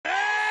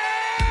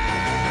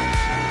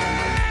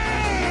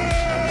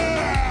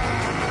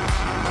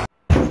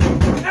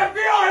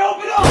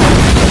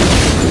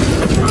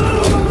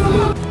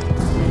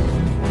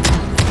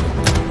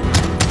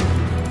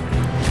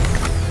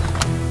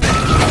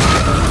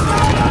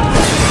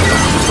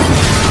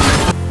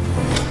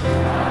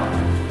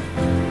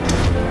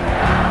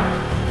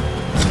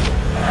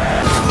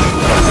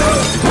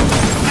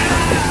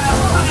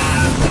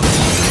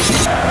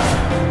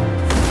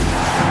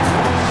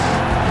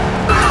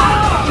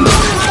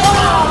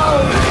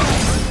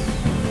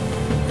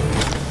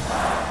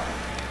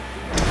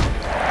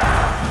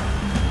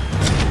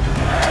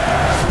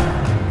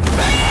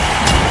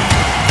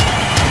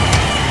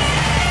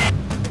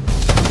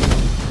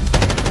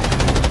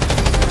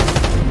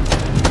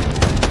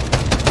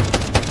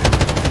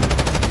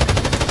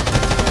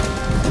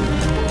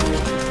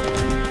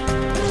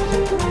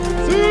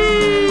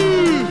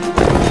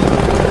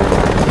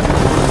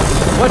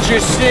you're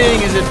seeing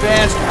is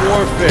advanced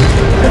warfare. To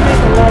make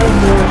a long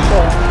story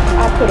short,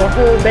 I put a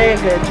whole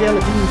bag of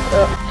jelly beans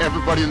up.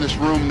 Everybody in this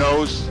room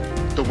knows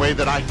the way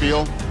that I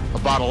feel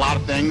about a lot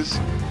of things.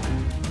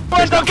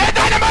 Look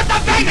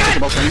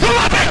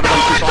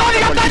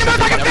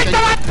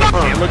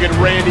at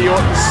Randy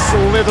Orton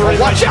slithering.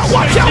 Watch out,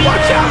 watch out,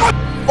 watch out!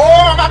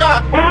 Oh my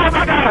god! Oh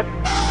my god!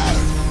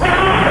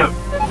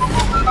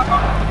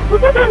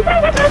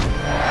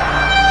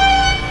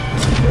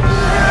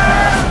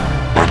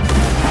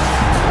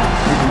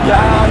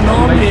 Ya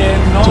no bien,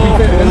 no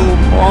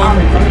fumón.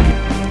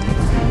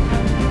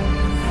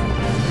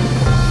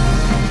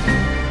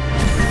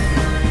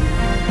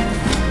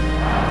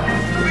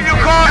 Where your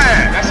car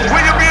at?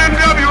 Where your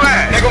BMW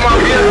at? Nigga, my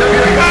BMW.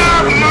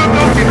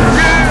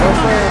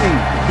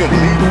 You don't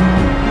believe me?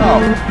 No.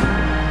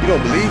 You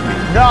don't believe me?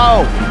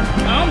 No.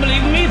 I don't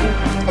believe him either.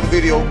 I have a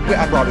video.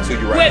 I brought it to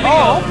you right now.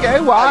 now. Oh, okay.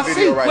 Well, I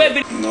see.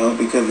 Right. No,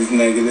 because it's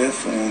negative,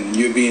 and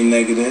you're being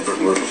negative.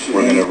 We're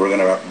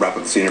gonna wrap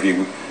up this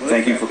interview.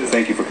 Thank you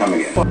for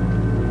coming in.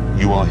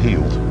 You are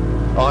healed.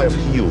 I have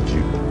healed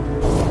you.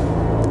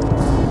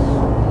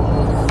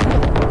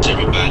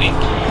 Everybody,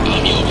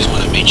 you always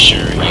want to make sure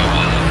you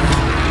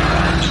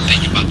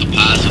think about the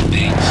positive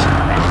things.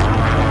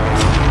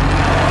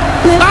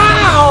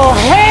 Oh,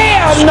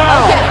 hell no!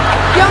 Okay.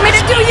 You want me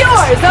to do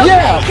yours? Okay.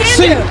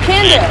 Yeah,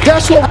 Can do.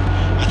 That's what. I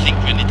think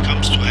when it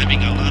comes to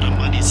having a lot of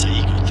money, it's an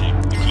ego thing,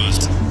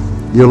 because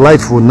your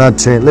life would not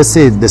change. Let's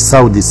say the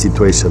Saudi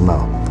situation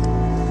now.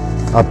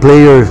 A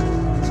player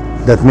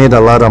that made a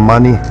lot of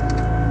money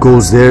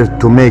goes there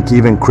to make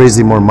even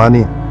crazy more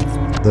money.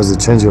 Does it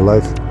change your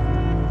life?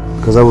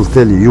 Because I will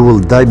tell you, you will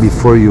die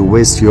before you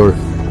waste your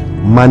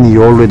money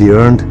you already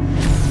earned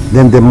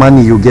than the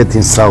money you get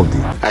in Saudi.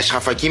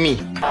 Ashraf Hakimi.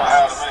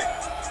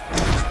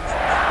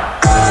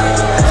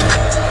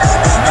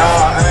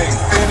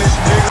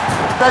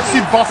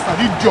 Sexy bastard,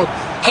 idiot.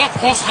 Half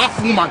horse, half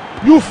woman.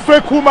 You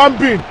fake human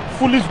being.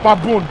 Foolish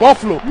baboon.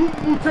 Buffalo. You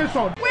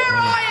mutation. Where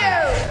are you?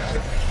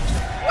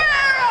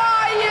 Where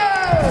are you?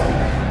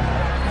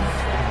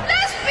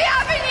 Let's be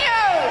having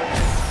you.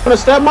 Want a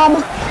stepmama?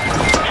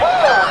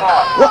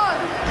 What?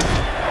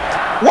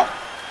 What?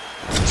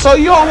 So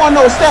you don't want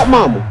no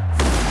stepmama?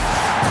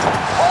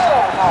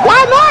 Why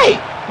not?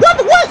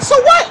 What? So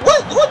what?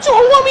 What you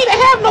don't want me to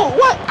have no?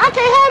 What? I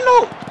can't have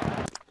no.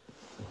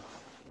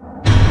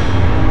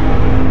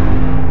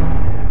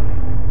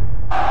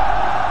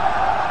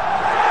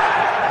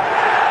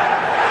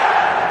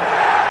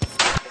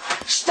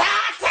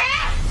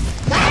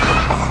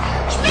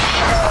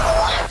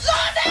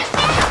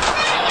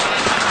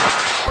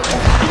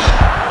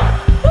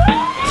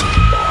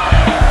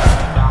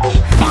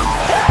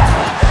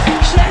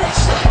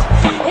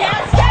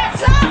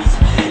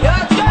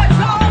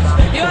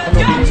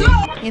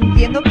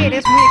 Entiendo que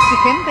eres muy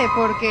exigente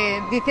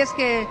porque dices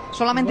que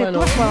solamente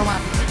tú has jugado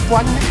más.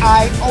 One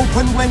eye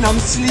open when I'm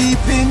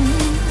sleeping.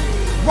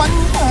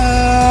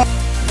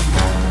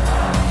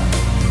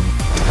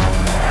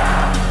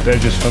 They're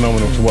just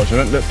phenomenal to watch.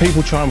 And let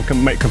people try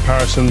and make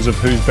comparisons of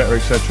who's better,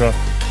 etc.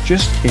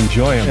 Just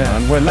enjoy them,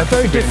 man. We're a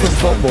very different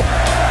football.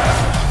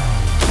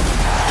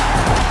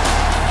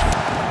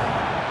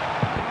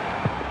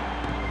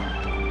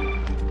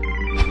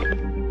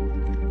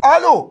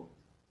 Hello,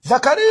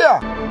 Zakaria.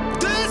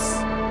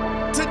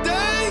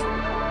 Today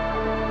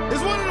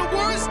is one of the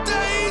worst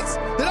days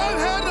that I've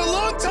had in a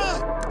long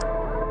time.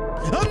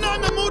 I'm not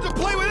in the mood to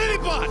play with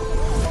anybody.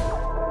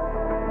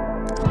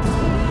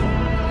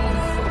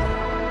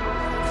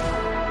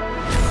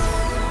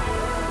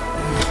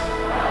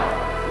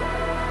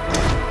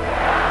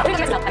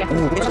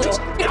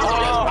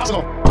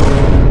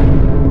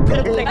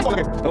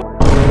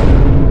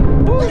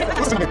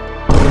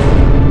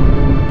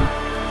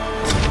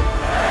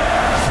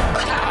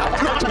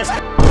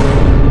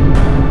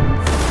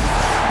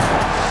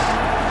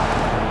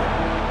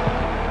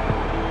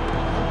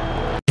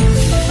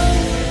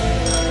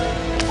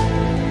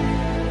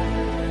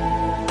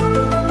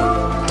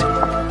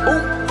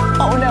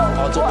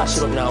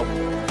 Shut up now.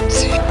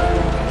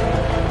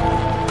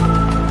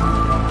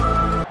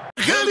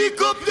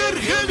 Helicopter,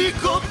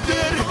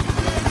 helicopter.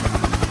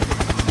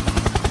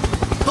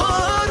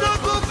 Para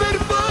cover,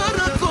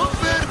 para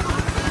cover.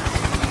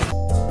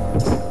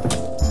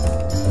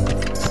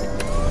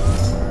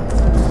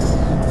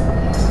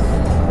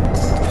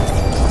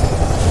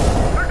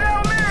 We're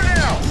down there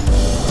now.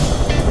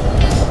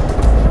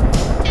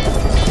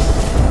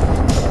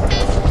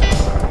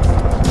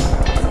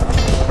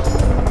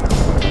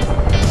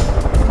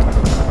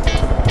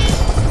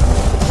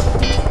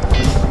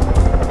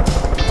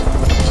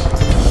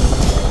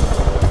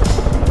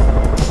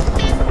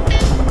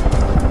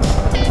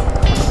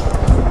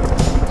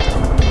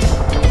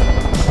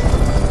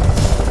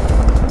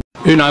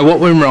 Unai, what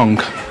went wrong?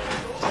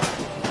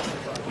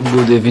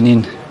 Good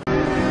evening.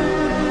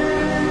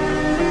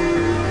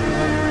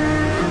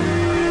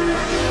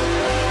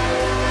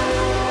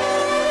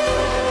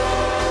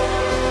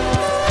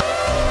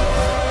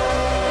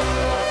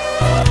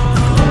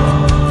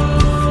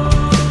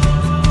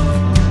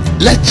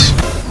 Let's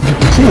be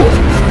poor.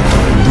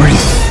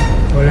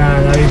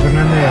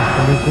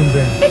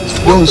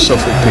 Don't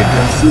suffocate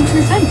them.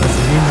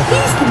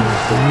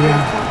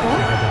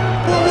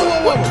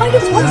 What kind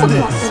of waffle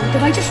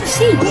did I just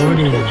receive?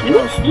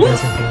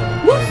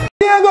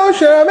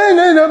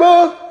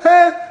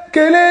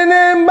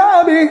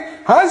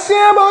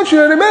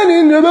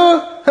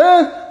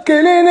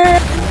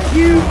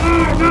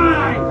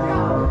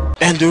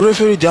 And the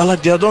referee,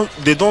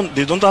 they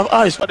don't have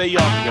eyes. De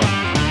Jong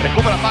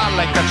recupera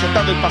palla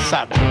intercettando il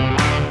passaggio.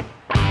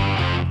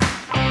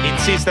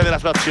 Insiste nella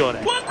sua azione.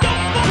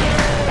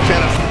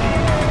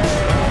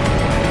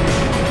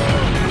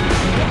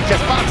 C'è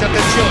spazio,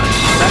 attenzione.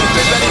 La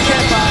difesa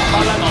riceva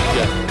palla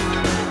notte.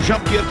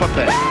 Jean-Pierre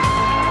Papin.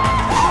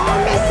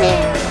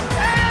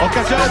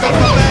 Occasione per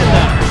Papin.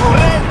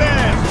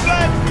 Rete.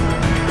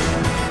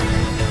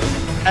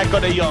 Ecco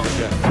De Jong.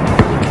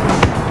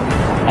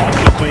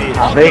 Occhio qui.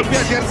 Occhio qui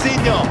a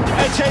Terzigno.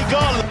 E c'è il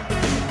gol.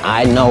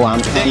 I know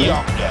I'm De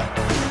Jong.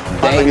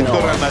 They know.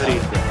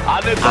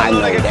 I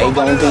know they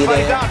gonna be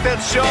there,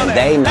 and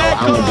they know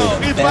I'm gonna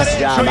do the best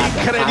job I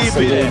can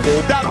possibly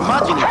do.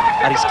 Immagini,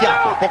 ha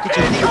rischiato pochi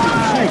centimetri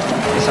di su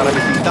e sarebbe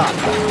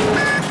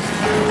fintato.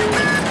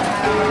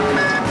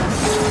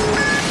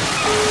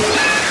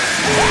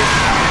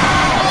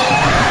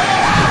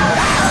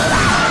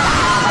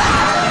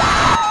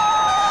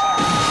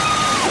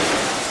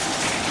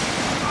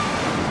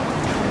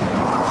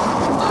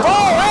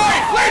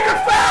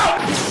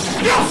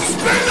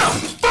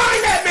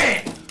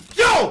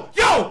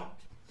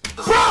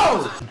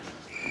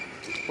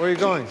 Where are you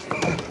going?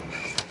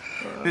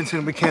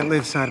 Vincent, we can't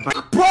live side by...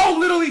 Bro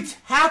literally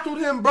tackled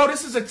him, bro.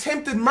 This is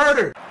attempted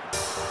murder.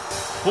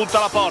 Punta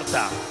la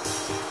porta.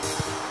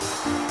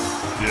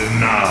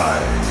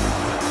 Denied.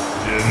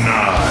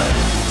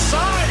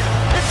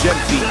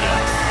 Terzigno.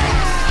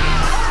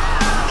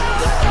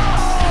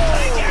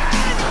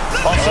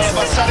 Possono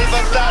passare in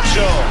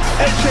vantaggio.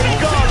 E c'è il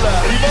gol.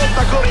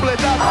 Rivolta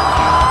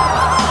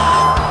completata.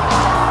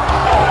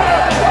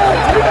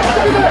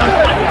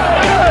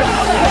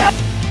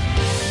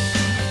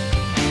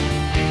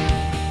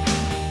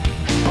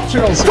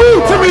 Talk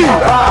to me!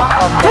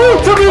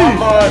 Talk to me!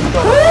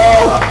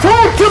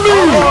 Talk to me!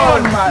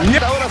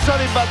 Ora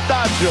sono in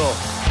vantaggio.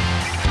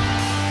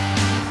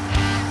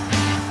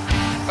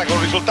 Con un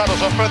risultato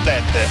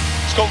sorprendente.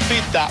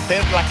 Sconfitta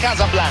per la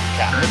Casa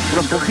Blanca.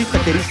 Una sconfitta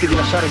che rischia di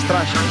lasciare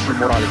strascichi sul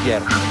morale,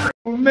 Piero.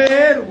 No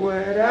matter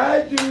what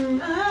I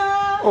do,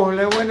 all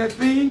I wanna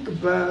think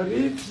about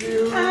is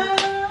you.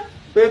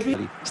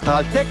 Baby. Sta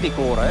al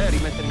tecnico ora,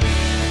 rimettere.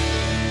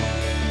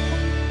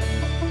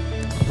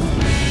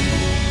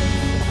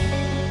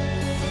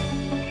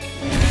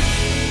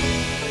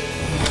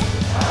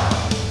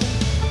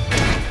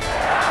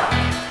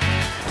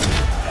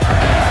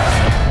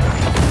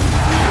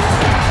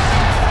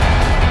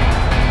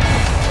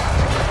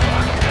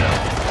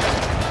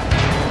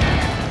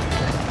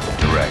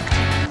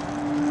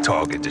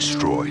 Target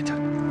destroyed.